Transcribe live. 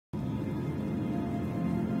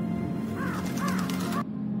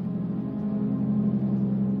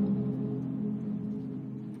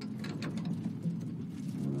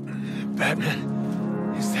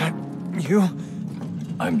Batman, is that you?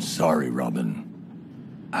 I'm sorry, Robin.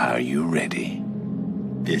 Are you ready?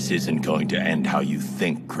 This isn't going to end how you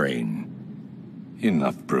think, Crane.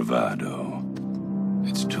 Enough bravado.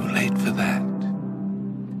 It's too late for that.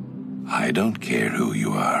 I don't care who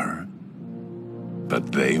you are,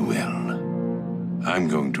 but they will. I'm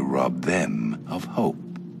going to rob them of hope.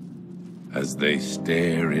 As they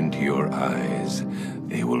stare into your eyes,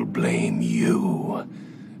 they will blame you.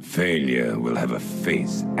 Failure will have a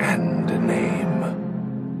face and a name.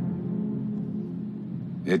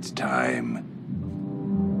 It's time.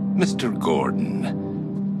 Mr.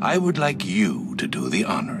 Gordon, I would like you to do the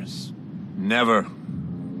honors. Never.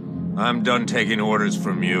 I'm done taking orders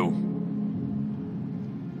from you.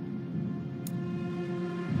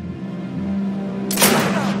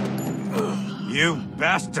 You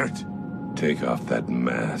bastard! Take off that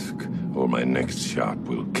mask, or my next shot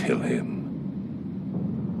will kill him.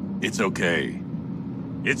 It's okay.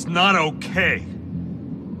 It's not okay!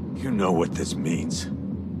 You know what this means.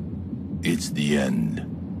 It's the end.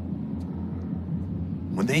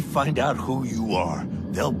 When they find out who you are,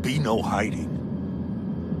 there'll be no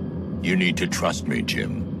hiding. You need to trust me,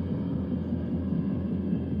 Jim.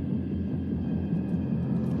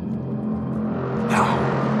 Now.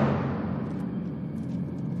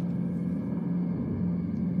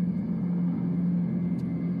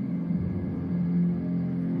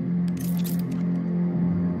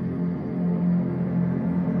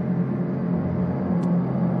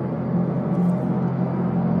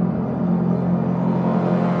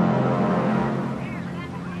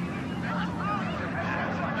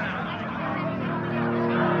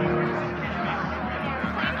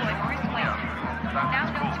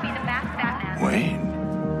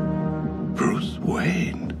 Wayne. Bruce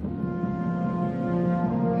Wayne.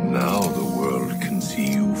 Now the world can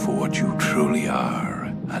see you for what you truly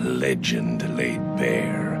are. A legend laid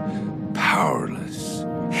bare. Powerless.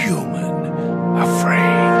 Human.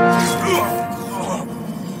 Afraid.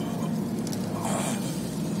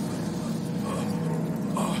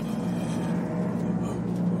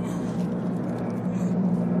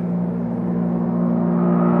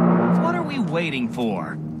 What are we waiting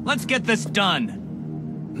for? Let's get this done!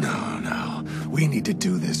 No. We need to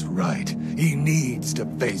do this right. He needs to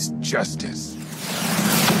face justice.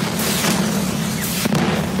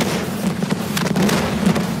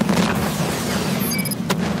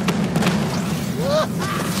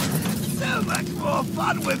 So much more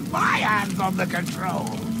fun with my hands on the control!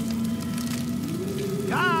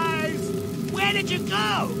 Guys! Where did you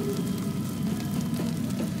go?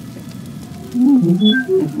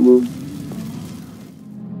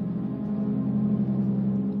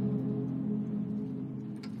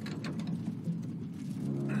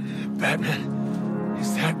 Batman,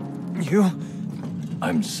 is that you?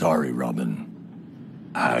 I'm sorry, Robin.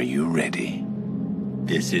 Are you ready?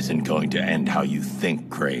 This isn't going to end how you think,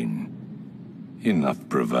 Crane. Enough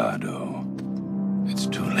bravado. It's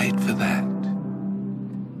too late for that.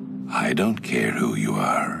 I don't care who you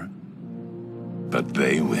are, but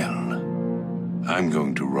they will. I'm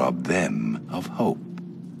going to rob them of hope.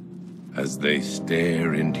 As they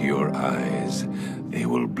stare into your eyes, they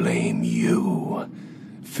will blame you.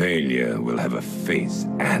 Failure will have a face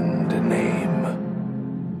and a name.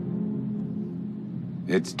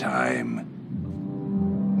 It's time.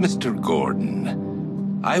 Mr.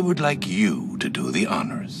 Gordon, I would like you to do the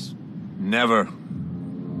honors. Never.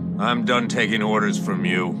 I'm done taking orders from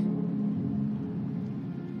you.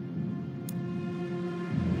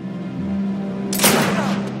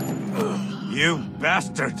 You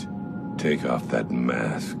bastard! Take off that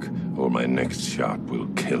mask, or my next shot will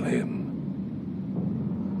kill him.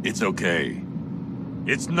 It's okay.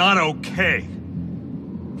 It's not okay!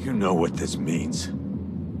 You know what this means.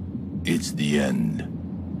 It's the end.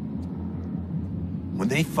 When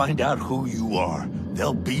they find out who you are,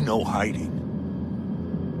 there'll be no hiding.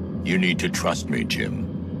 You need to trust me, Jim.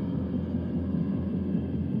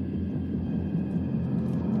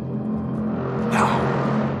 Now.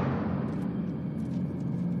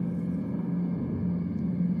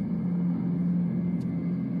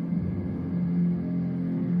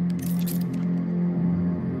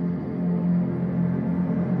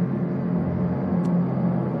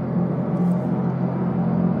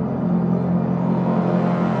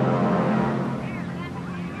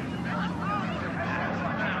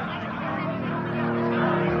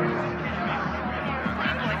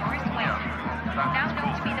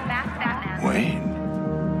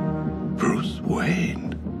 Wayne. Bruce Wayne.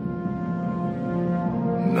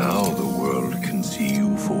 Now the world can see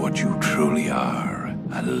you for what you truly are.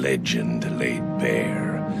 A legend laid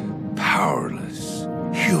bare. Powerless.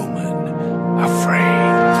 Human. afraid.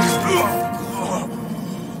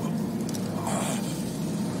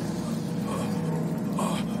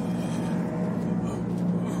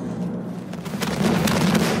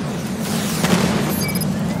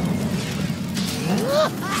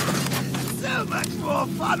 So much more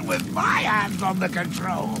fun with my hands on the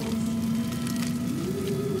controls.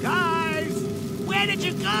 Guys, where did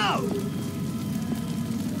you go?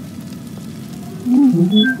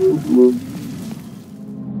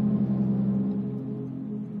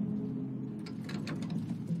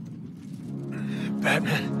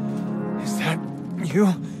 Batman, is that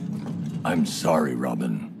you? I'm sorry,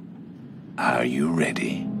 Robin. Are you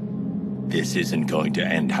ready? This isn't going to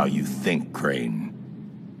end how you think, Crane.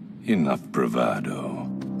 Enough bravado.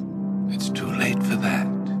 It's too late for that.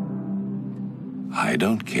 I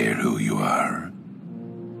don't care who you are,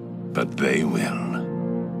 but they will.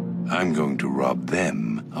 I'm going to rob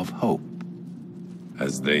them of hope.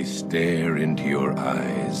 As they stare into your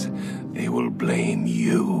eyes, they will blame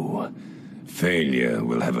you. Failure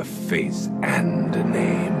will have a face and a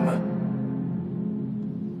name.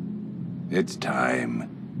 It's time.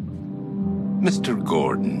 Mr.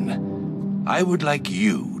 Gordon, I would like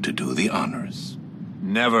you to do the honors.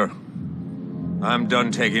 Never. I'm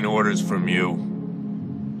done taking orders from you.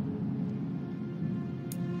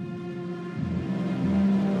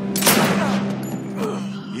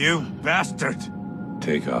 You bastard!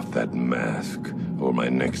 Take off that mask, or my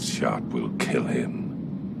next shot will kill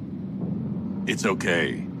him. It's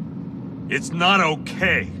okay. It's not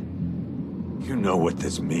okay. You know what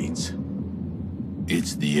this means.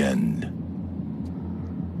 It's the end.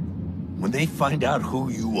 When they find out who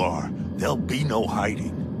you are, there'll be no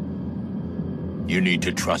hiding. You need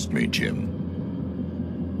to trust me, Jim.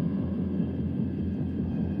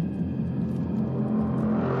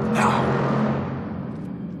 Now.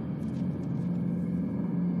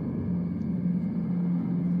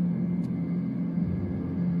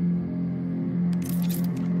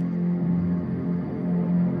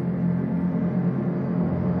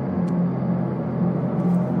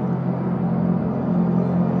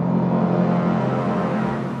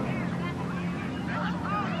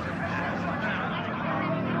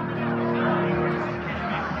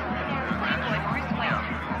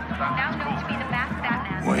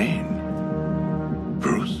 Wayne.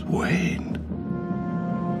 Bruce Wayne.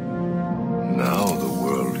 Now the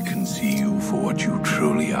world can see you for what you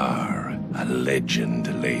truly are. A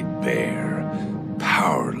legend laid bare.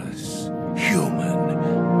 Powerless. Human.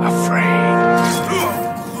 Afraid.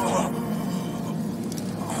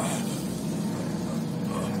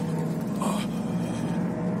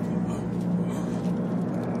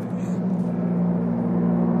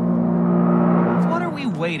 What are we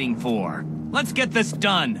waiting for? Let's get this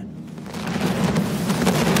done!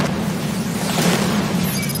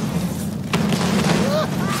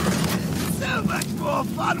 So much more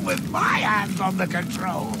fun with my hands on the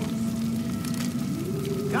controls.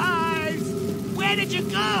 Guys, where did you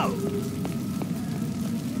go?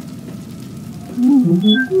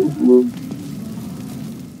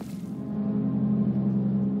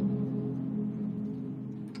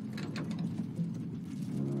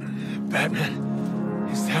 Batman,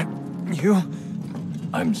 is that you?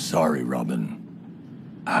 I'm sorry, Robin.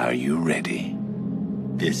 Are you ready?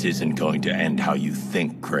 This isn't going to end how you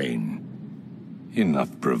think, Crane.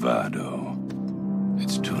 Enough bravado.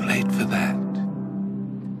 It's too late for that.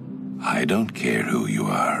 I don't care who you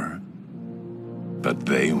are, but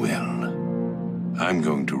they will. I'm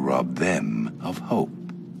going to rob them of hope.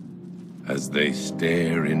 As they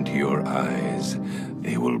stare into your eyes,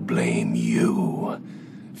 they will blame you.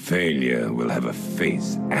 Failure will have a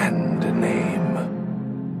face and a name.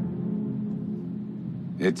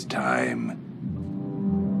 It's time.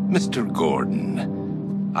 Mr.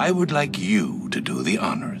 Gordon, I would like you to do the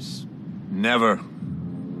honors. Never.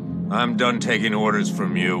 I'm done taking orders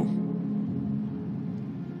from you.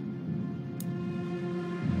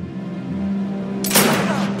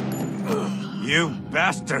 You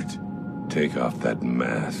bastard! Take off that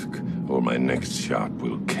mask, or my next shot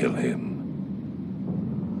will kill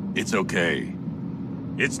him. It's okay.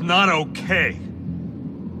 It's not okay.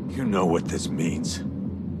 You know what this means.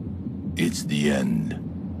 It's the end.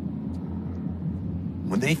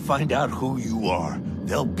 When they find out who you are,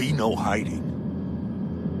 there'll be no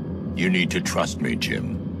hiding. You need to trust me,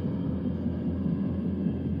 Jim.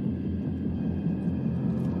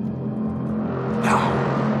 Now.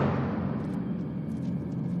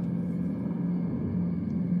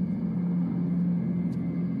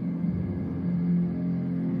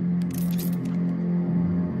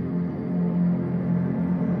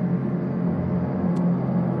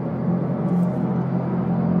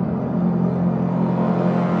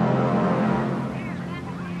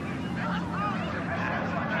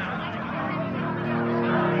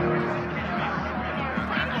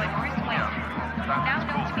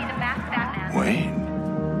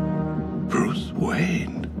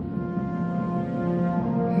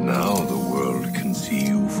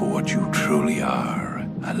 what you truly are.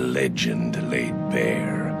 A legend laid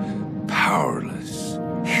bare. Powerless,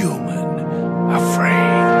 human,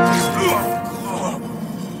 afraid.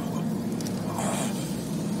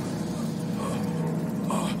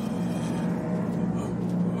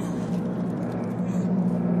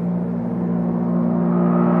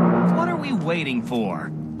 What are we waiting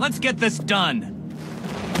for? Let's get this done!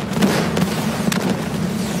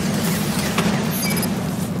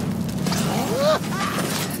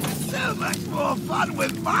 So much more fun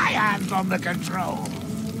with my hands on the controls!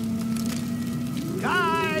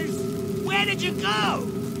 Guys! Where did you go?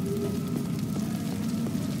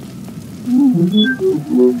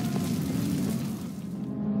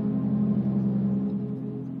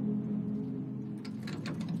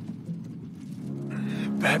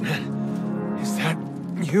 Batman, is that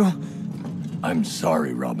you? I'm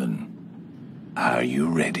sorry, Robin. Are you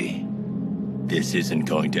ready? This isn't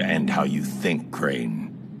going to end how you think, Crane.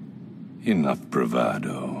 Enough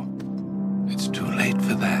bravado. It's too late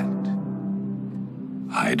for that.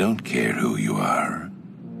 I don't care who you are,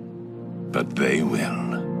 but they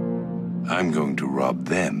will. I'm going to rob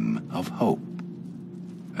them of hope.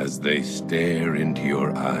 As they stare into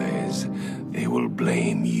your eyes, they will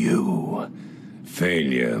blame you.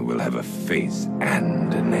 Failure will have a face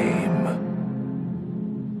and a name.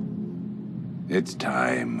 It's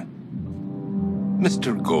time.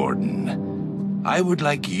 Mr. Gordon, I would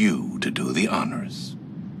like you to do the honors.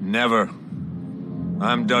 Never.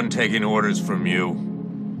 I'm done taking orders from you.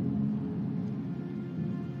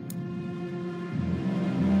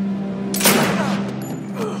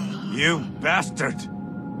 You bastard!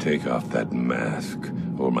 Take off that mask,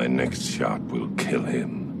 or my next shot will kill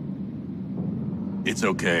him. It's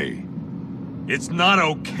okay. It's not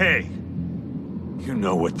okay! You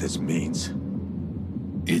know what this means.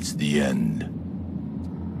 It's the end.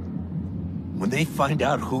 When they find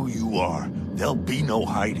out who you are, there'll be no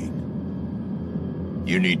hiding.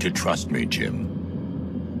 You need to trust me, Jim.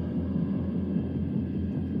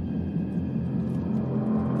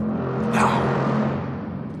 Now.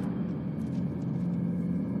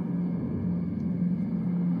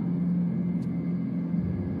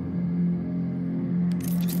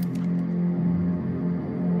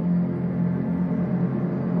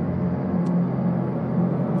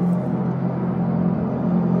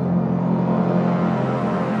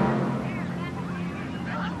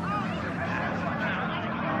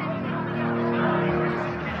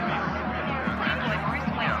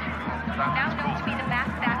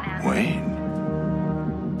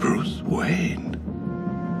 Wayne. Bruce Wayne.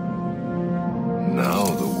 Now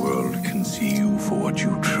the world can see you for what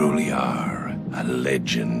you truly are. A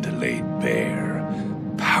legend laid bare.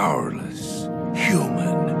 Powerless.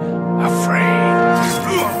 Human. Afraid.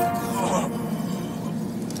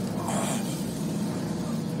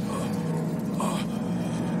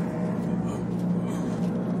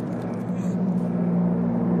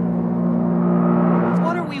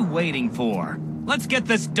 What are we waiting for? Let's get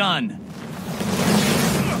this done!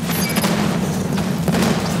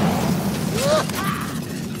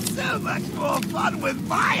 So much more fun with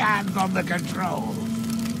my hands on the controls!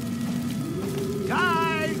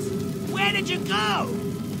 Guys! Where did you go?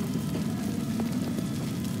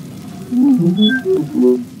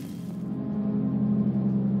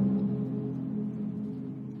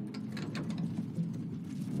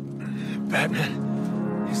 Batman,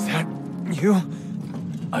 is that you?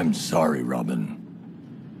 I'm sorry, Robin.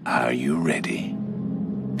 Are you ready?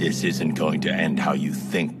 This isn't going to end how you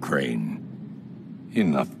think, Crane.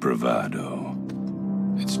 Enough bravado.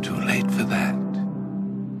 It's too late for that.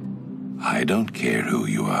 I don't care who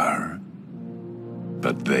you are,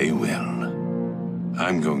 but they will.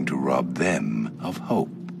 I'm going to rob them of hope.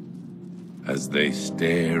 As they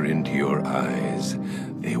stare into your eyes,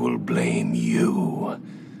 they will blame you.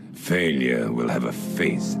 Failure will have a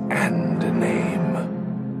face and a name.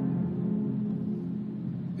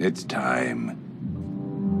 It's time.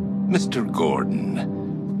 Mr.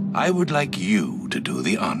 Gordon, I would like you to do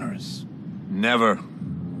the honors. Never.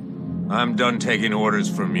 I'm done taking orders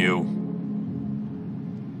from you.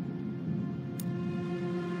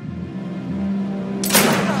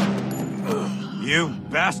 You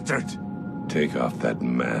bastard! Take off that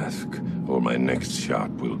mask, or my next shot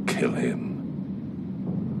will kill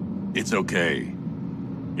him. It's okay.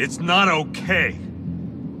 It's not okay!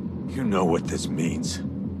 You know what this means.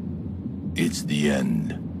 It's the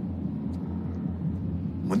end.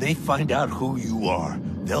 When they find out who you are,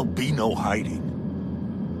 there'll be no hiding.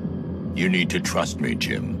 You need to trust me,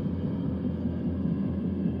 Jim.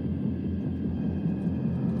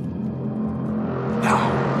 Now.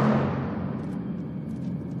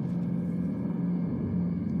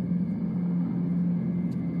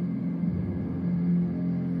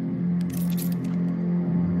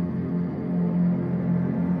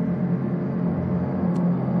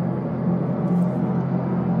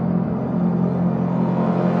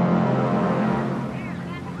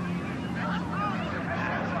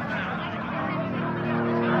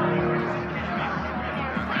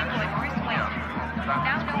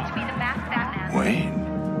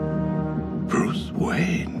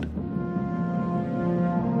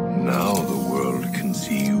 can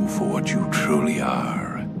see you for what you truly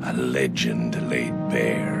are. A legend laid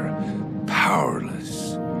bare.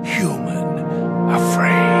 Powerless. Human.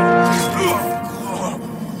 Afraid.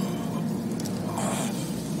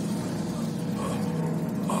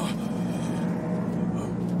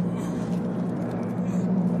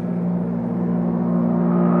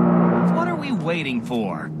 What are we waiting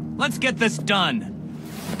for? Let's get this done!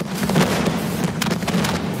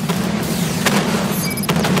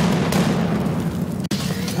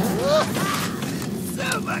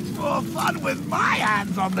 So much more fun with my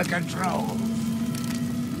hands on the controls!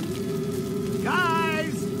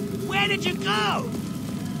 Guys! Where did you go?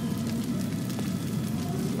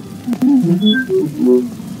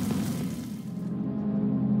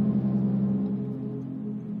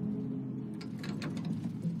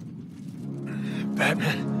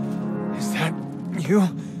 Batman, is that you?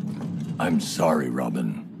 I'm sorry,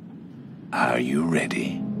 Robin. Are you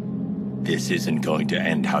ready? This isn't going to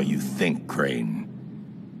end how you think, Crane.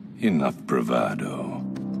 Enough bravado.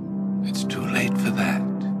 It's too late for that.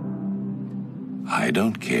 I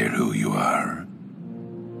don't care who you are,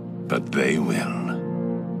 but they will.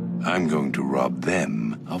 I'm going to rob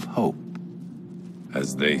them of hope.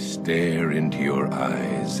 As they stare into your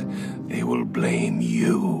eyes, they will blame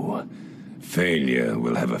you. Failure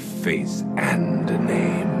will have a face and a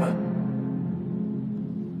name.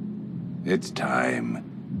 It's time.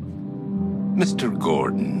 Mr.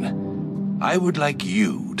 Gordon, I would like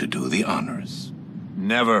you to do the honors.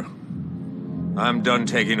 Never. I'm done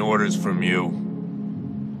taking orders from you.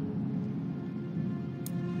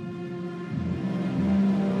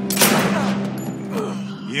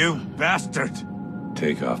 You bastard!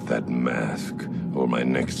 Take off that mask, or my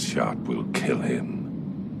next shot will kill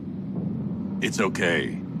him. It's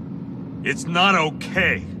okay. It's not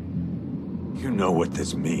okay! You know what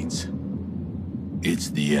this means. It's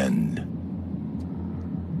the end.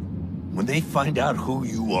 When they find out who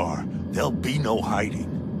you are, there'll be no hiding.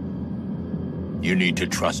 You need to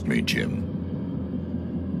trust me, Jim.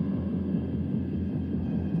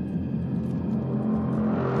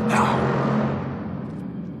 Now.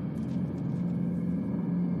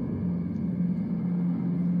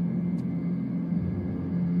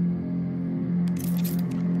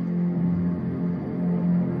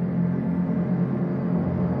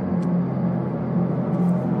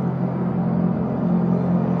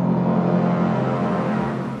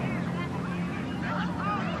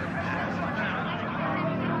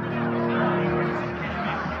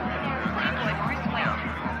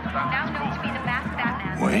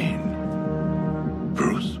 Wayne.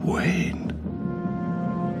 Bruce Wayne.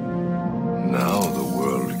 Now the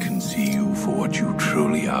world can see you for what you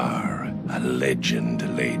truly are. A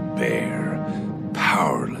legend laid bare.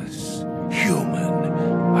 Powerless. Human.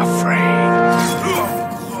 Afraid.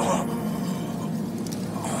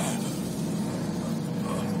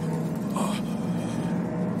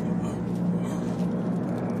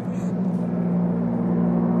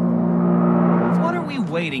 What are we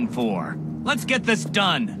waiting for? Let's get this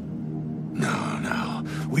done! No.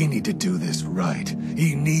 We need to do this right.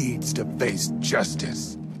 He needs to face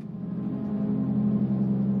justice.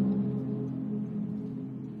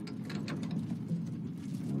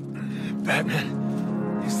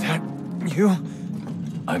 Batman, is that you?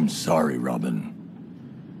 I'm sorry, Robin.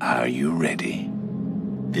 Are you ready?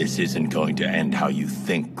 This isn't going to end how you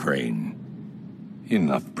think, Crane.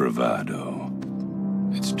 Enough bravado.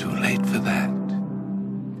 It's too late for that.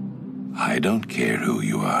 I don't care who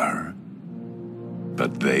you are,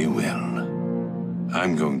 but they will.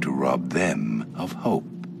 I'm going to rob them of hope.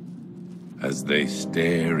 As they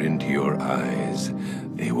stare into your eyes,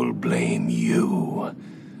 they will blame you.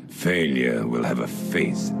 Failure will have a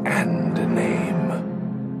face and a name.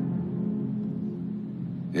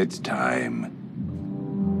 It's time.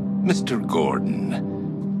 Mr.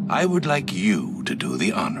 Gordon, I would like you to do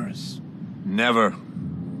the honors. Never.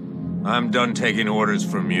 I'm done taking orders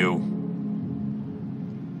from you.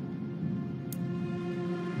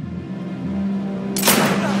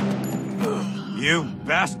 You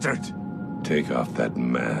bastard! Take off that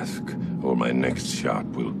mask, or my next shot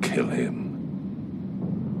will kill him.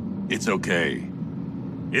 It's okay.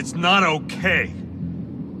 It's not okay!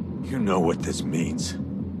 You know what this means.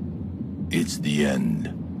 It's the end.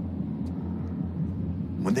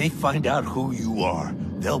 When they find out who you are,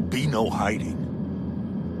 there'll be no hiding.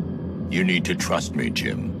 You need to trust me,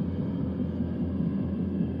 Jim.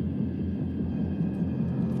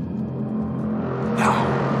 Now.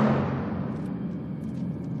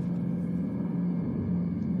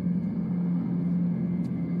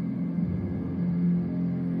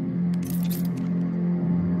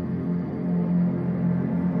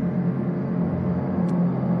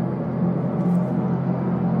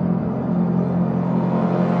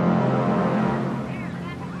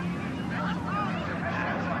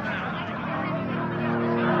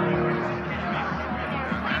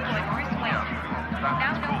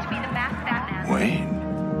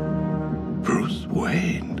 Wayne. Bruce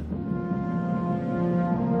Wayne.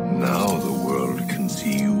 Now the world can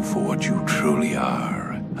see you for what you truly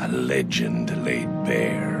are. A legend laid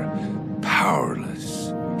bare.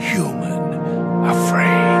 Powerless. Human.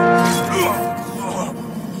 Afraid.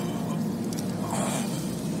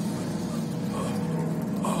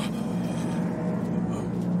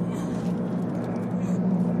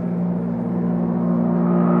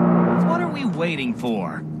 What are we waiting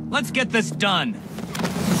for? Let's get this done.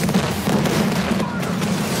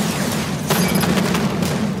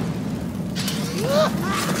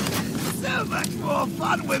 So much more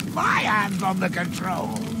fun with my hands on the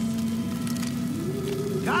controls!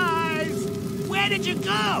 Guys, where did you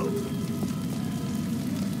go?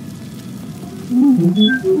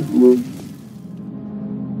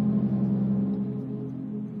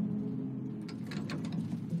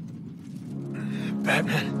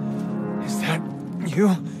 Batman, is that you?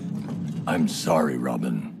 I'm sorry,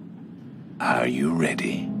 Robin. Are you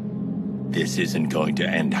ready? This isn't going to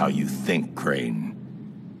end how you think, Crane.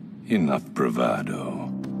 Enough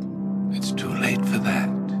bravado. It's too late for that.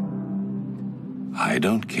 I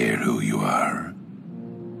don't care who you are,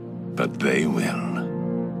 but they will.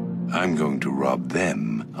 I'm going to rob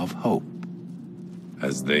them of hope.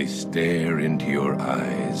 As they stare into your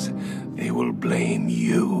eyes, they will blame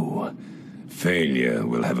you. Failure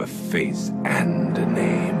will have a face and a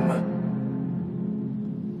name.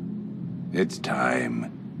 It's time.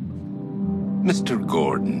 Mr.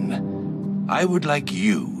 Gordon, I would like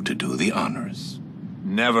you to do the honors.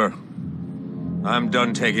 Never. I'm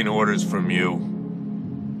done taking orders from you.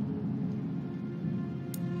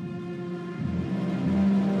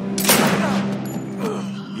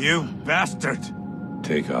 You bastard!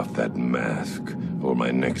 Take off that mask, or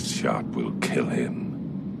my next shot will kill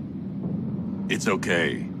him. It's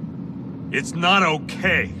okay. It's not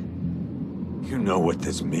okay! You know what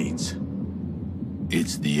this means.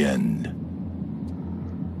 It's the end.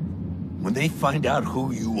 When they find out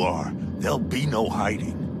who you are, there'll be no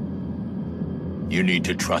hiding. You need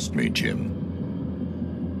to trust me, Jim.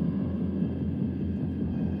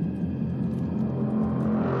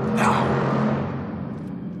 Now.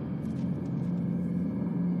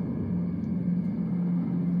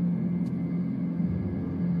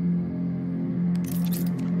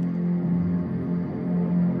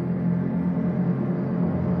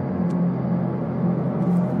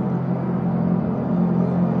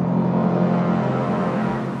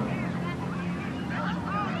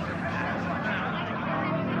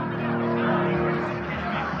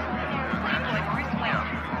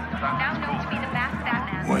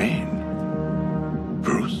 Wayne.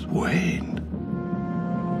 Bruce Wayne.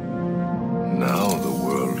 Now the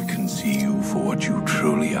world can see you for what you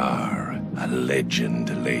truly are. A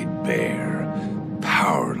legend laid bare.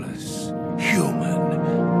 Powerless. Human.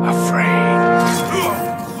 Afraid.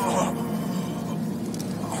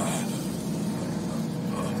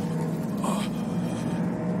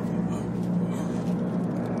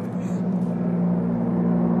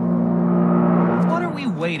 What are we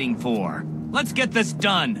waiting for? Let's get this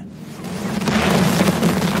done.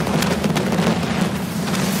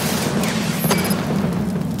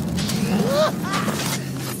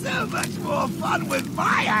 So much more fun with my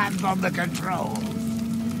hands on the controls!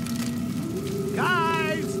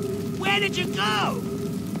 Guys, where did you go?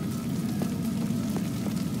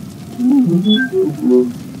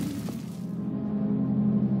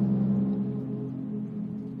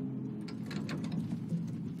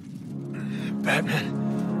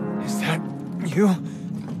 Batman, is that you?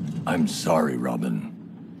 I'm sorry, Robin.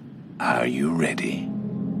 Are you ready?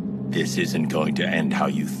 This isn't going to end how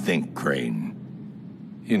you think, Crane.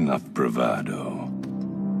 Enough bravado.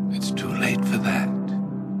 It's too late for that.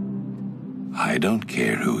 I don't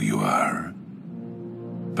care who you are,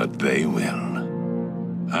 but they will.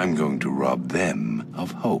 I'm going to rob them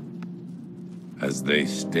of hope. As they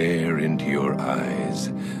stare into your eyes,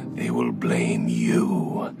 they will blame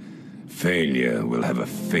you. Failure will have a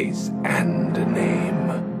face and a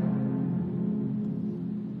name.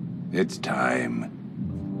 It's time.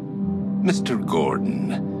 Mr.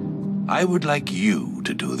 Gordon, I would like you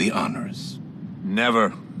to do the honors.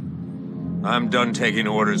 Never. I'm done taking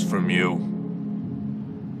orders from you.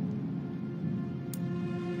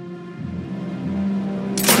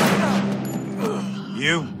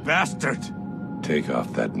 You bastard! Take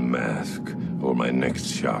off that mask, or my next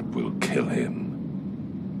shot will kill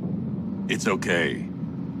him. It's okay.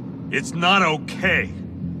 It's not okay!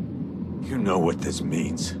 You know what this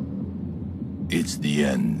means. It's the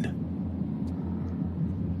end.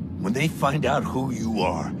 When they find out who you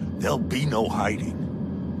are, there'll be no hiding.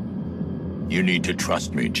 You need to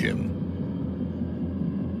trust me, Jim.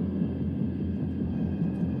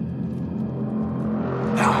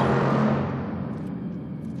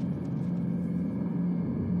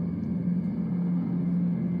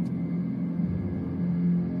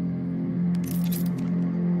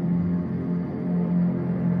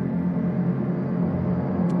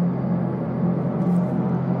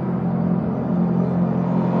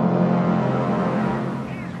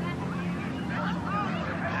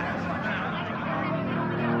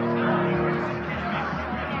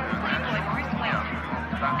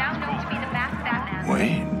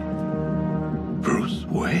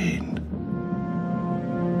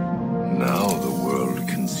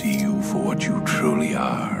 truly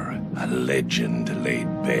are. A legend laid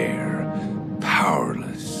bare.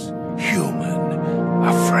 Powerless, human,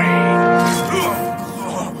 afraid.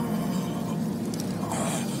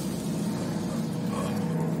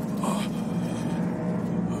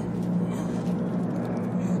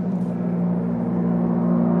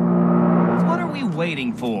 What are we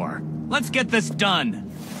waiting for? Let's get this done!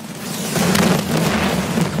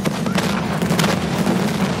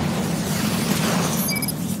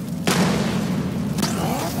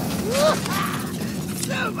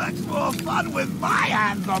 So much more fun with my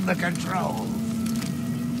hands on the controls!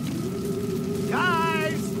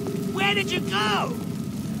 Guys! Where did you go?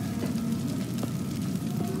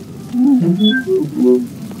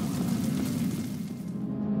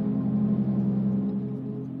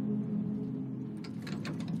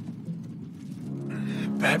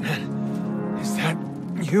 Batman, is that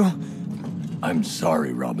you? I'm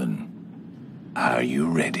sorry, Robin. Are you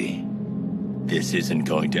ready? This isn't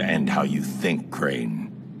going to end how you think, Crane.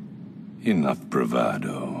 Enough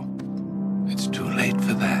bravado. It's too late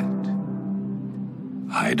for that.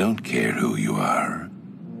 I don't care who you are,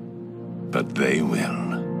 but they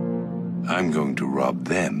will. I'm going to rob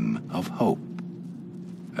them of hope.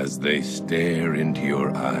 As they stare into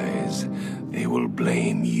your eyes, they will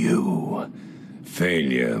blame you.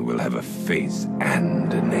 Failure will have a face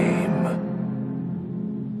and a name.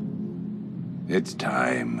 It's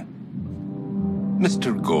time.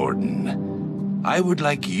 Mr. Gordon, I would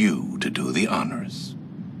like you to do the honors.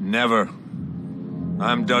 Never.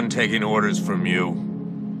 I'm done taking orders from you.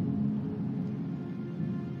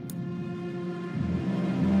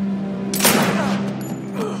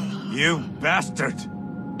 You bastard!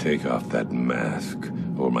 Take off that mask,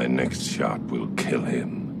 or my next shot will kill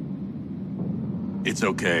him. It's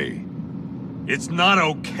okay. It's not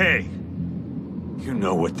okay! You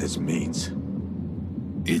know what this means.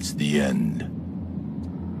 It's the end.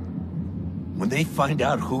 When they find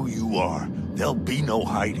out who you are, there'll be no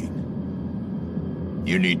hiding.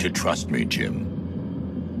 You need to trust me, Jim.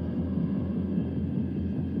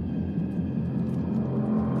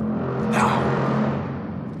 Now.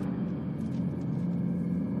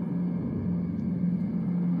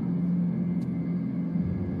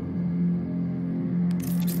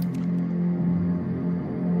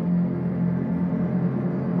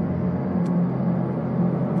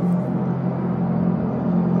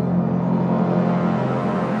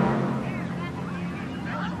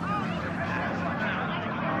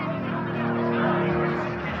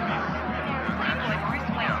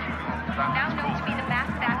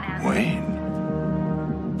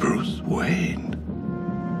 Wayne. Bruce Wayne.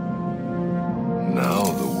 Now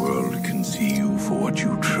the world can see you for what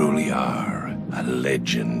you truly are. A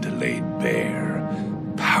legend laid bare.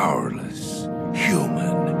 Powerless.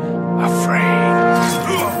 Human. Afraid.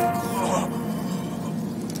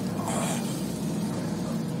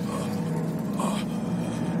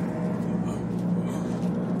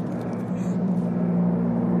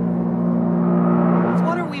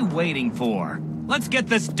 What are we waiting for? Let's get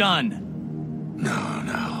this done!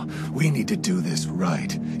 No. We need to do this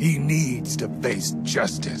right. He needs to face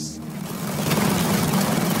justice.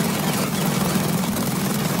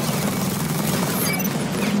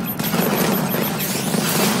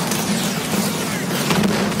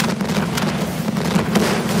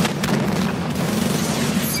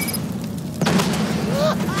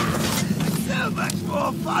 So much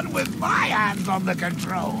more fun with my hands on the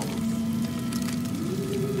controls!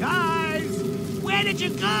 Guys! Where did you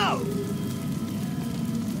go?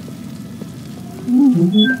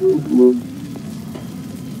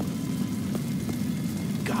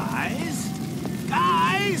 Guys?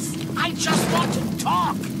 Guys? I just want to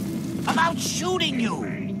talk about shooting you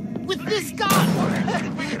with this gun,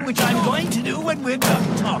 which I'm going to do when we're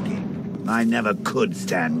done talking. I never could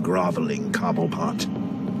stand groveling, Cobblepot.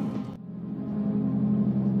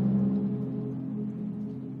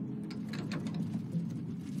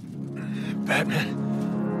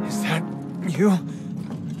 Batman, is that you?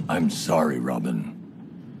 I'm sorry, Robin.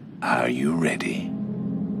 Are you ready?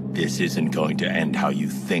 This isn't going to end how you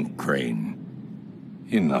think, Crane.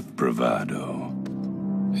 Enough bravado.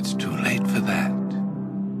 It's too late for that.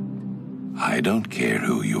 I don't care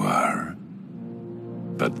who you are,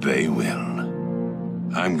 but they will.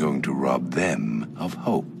 I'm going to rob them of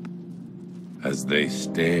hope. As they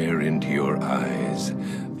stare into your eyes,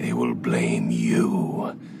 they will blame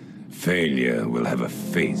you. Failure will have a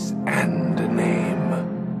face and a name.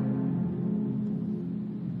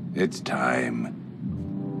 It's time.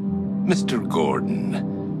 Mr.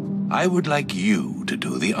 Gordon, I would like you to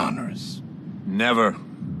do the honors. Never.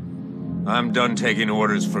 I'm done taking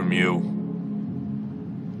orders from you.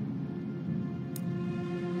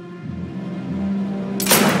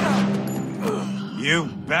 You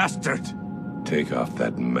bastard! Take off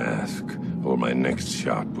that mask, or my next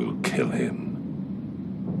shot will kill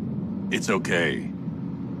him. It's okay.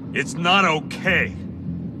 It's not okay!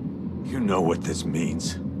 You know what this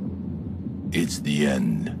means. It's the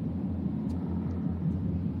end.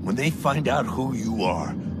 When they find out who you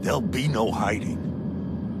are, there'll be no hiding.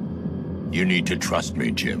 You need to trust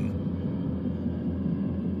me, Jim.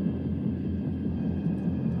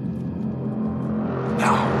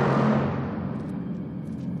 Now.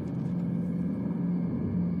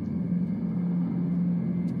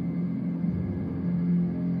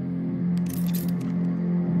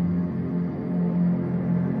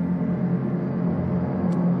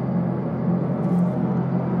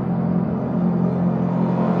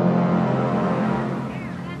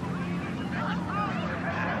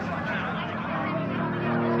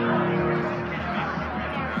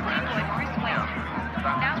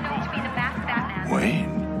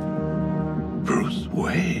 Wayne. Bruce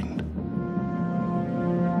Wayne.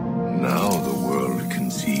 Now the world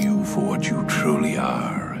can see you for what you truly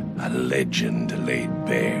are. A legend laid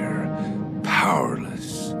bare.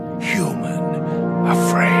 Powerless. Human.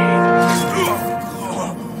 Afraid.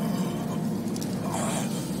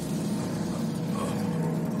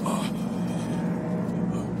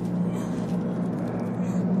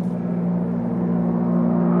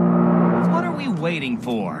 What are we waiting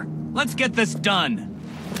for? Let's get this done!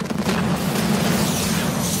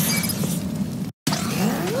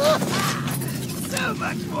 So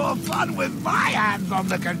much more fun with my hands on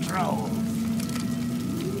the control!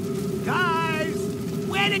 Guys!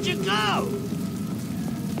 Where did you go?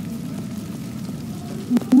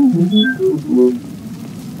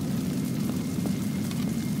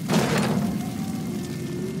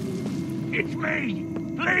 It's me!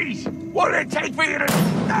 Please! Won't it take me in a...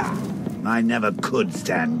 I never could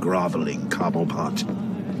stand groveling, Cobblepot.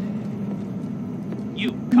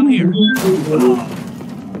 You, come here.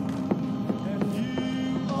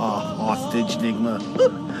 Hostage, Nigma.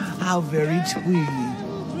 How very sweet.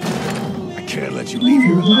 I can't let you leave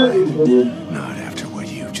here alive. Not after what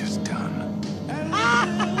you've just done.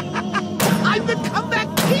 I'm the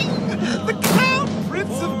comeback king! The Crown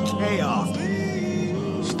Prince of Chaos!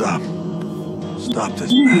 Stop. Stop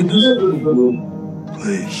this madness.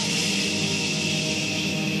 Please.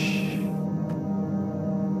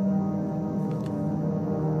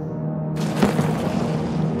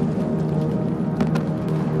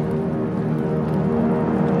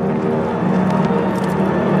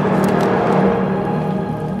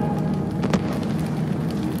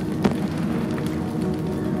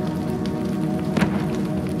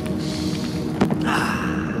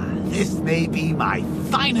 This may be my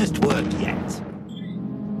finest work yet.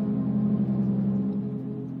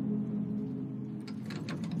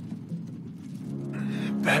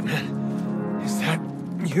 Batman, is that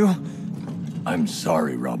you? I'm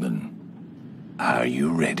sorry, Robin. Are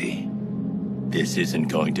you ready? This isn't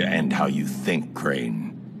going to end how you think,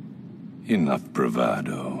 Crane. Enough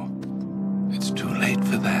bravado. It's too late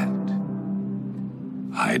for that.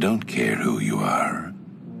 I don't care who you are,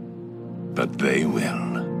 but they will.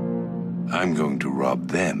 I'm going to rob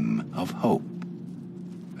them of hope.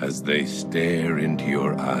 As they stare into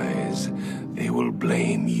your eyes, they will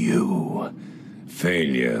blame you.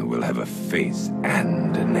 Failure will have a face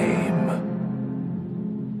and a name.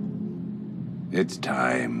 It's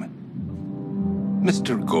time.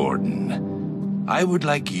 Mr. Gordon, I would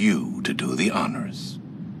like you to do the honors.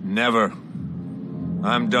 Never.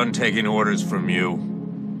 I'm done taking orders from you.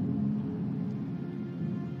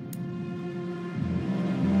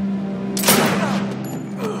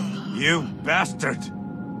 You bastard!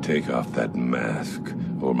 Take off that mask,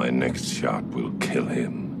 or my next shot will kill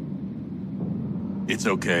him. It's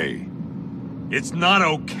okay. It's not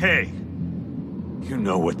okay! You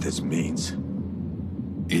know what this means.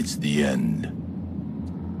 It's the end.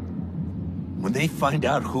 When they find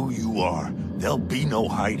out who you are, there'll be no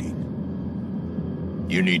hiding.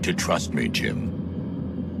 You need to trust me, Jim.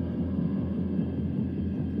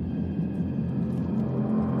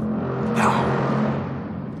 Now.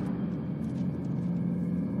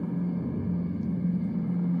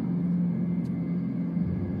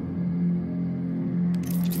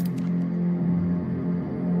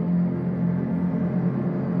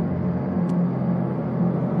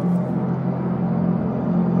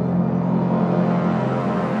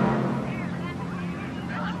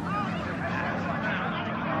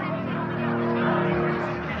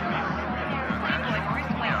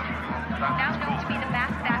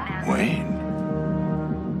 Wayne.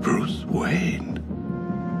 Bruce Wayne.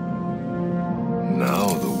 Now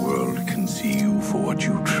the world can see you for what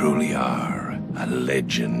you truly are. A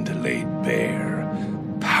legend laid bare.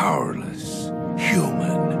 powerless,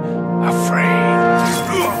 human, afraid.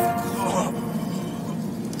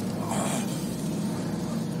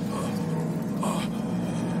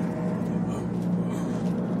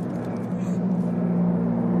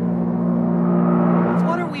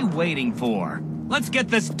 What are we waiting for? Let's get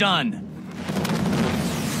this done.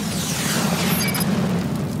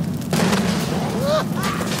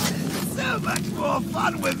 So much more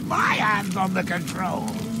fun with my hands on the control.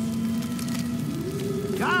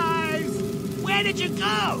 Guys, where did you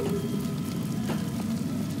go?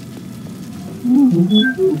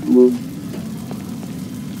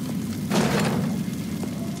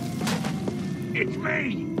 It's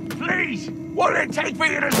me. Please, will it take me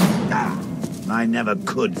to... I never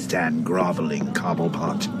could stand groveling,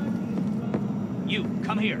 Cobblepot. You,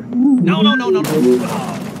 come here. No, no, no, no, no.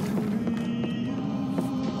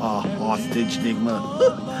 A hostage, Nigma.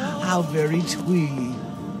 How very twee.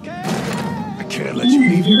 I can't let you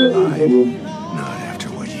leave here alive. Not after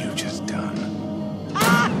what you just done.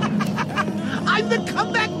 I'm the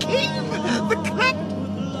comeback king! The cut!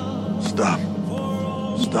 Stop.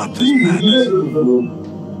 Stop this madness.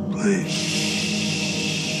 Please.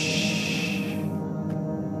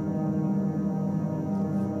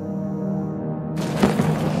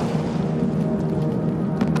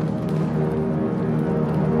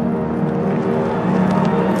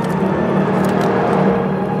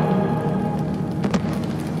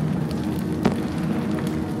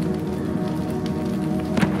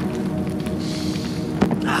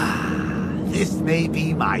 This may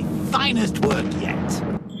be my finest work yet.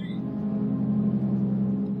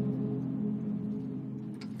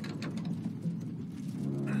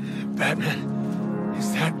 Batman,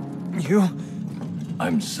 is that you?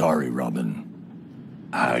 I'm sorry, Robin.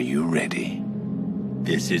 Are you ready?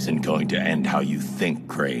 This isn't going to end how you think,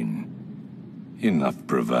 Crane. Enough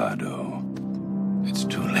bravado. It's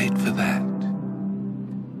too late for that.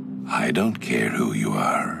 I don't care who you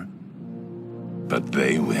are, but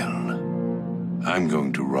they will. I'm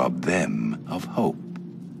going to rob them of hope.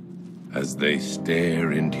 As they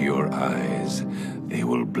stare into your eyes, they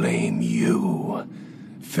will blame you.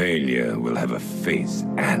 Failure will have a face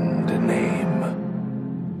and a name.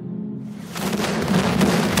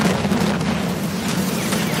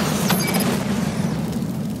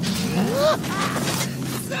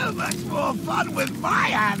 So much more fun with my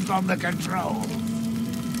hands on the control.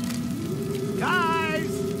 Guys,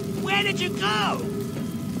 where did you go?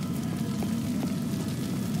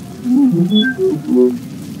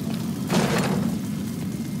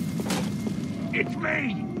 It's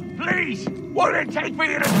me! Please! Will it take me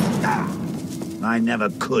to... I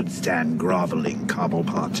never could stand groveling,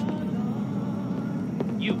 Cobblepot.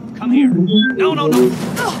 You, come here. No, no, no.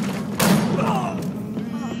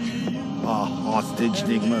 A hostage,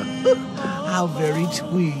 Nigma. How very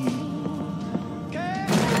twee. I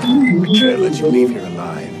can't let you leave here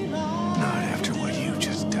alive. Not after what you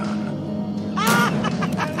just done.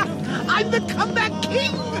 I'm the comeback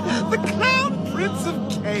king! The clown prince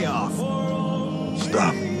of chaos!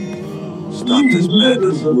 Stop. Stop this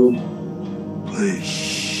madness. Please.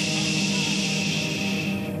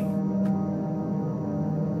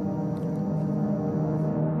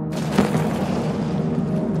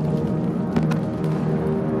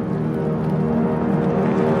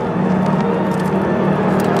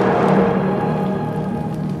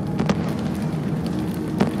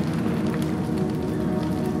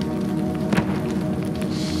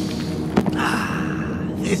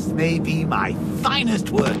 This may be my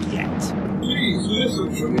finest work yet. Please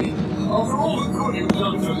listen to me. After all the good you've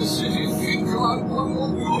done for the city, think about what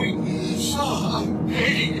you're doing. Sir, I'm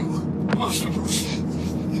begging you. Master Bruce.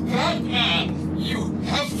 Batman, you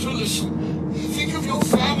have to listen. Think of your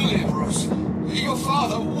family, Bruce. Your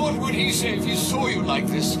father, what would he say if he saw you like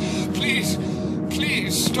this? Please,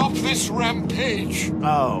 please stop this rampage.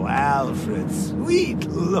 Oh, Alfred. Sweet,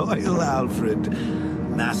 loyal Alfred.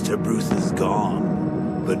 Master Bruce is gone.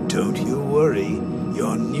 But don't you worry.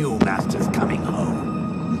 Your new master's coming home.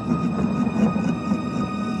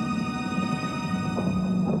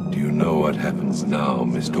 Do you know what happens now,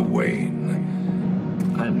 Mr. Wayne?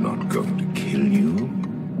 I'm not going to kill you.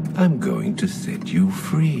 I'm going to set you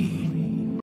free.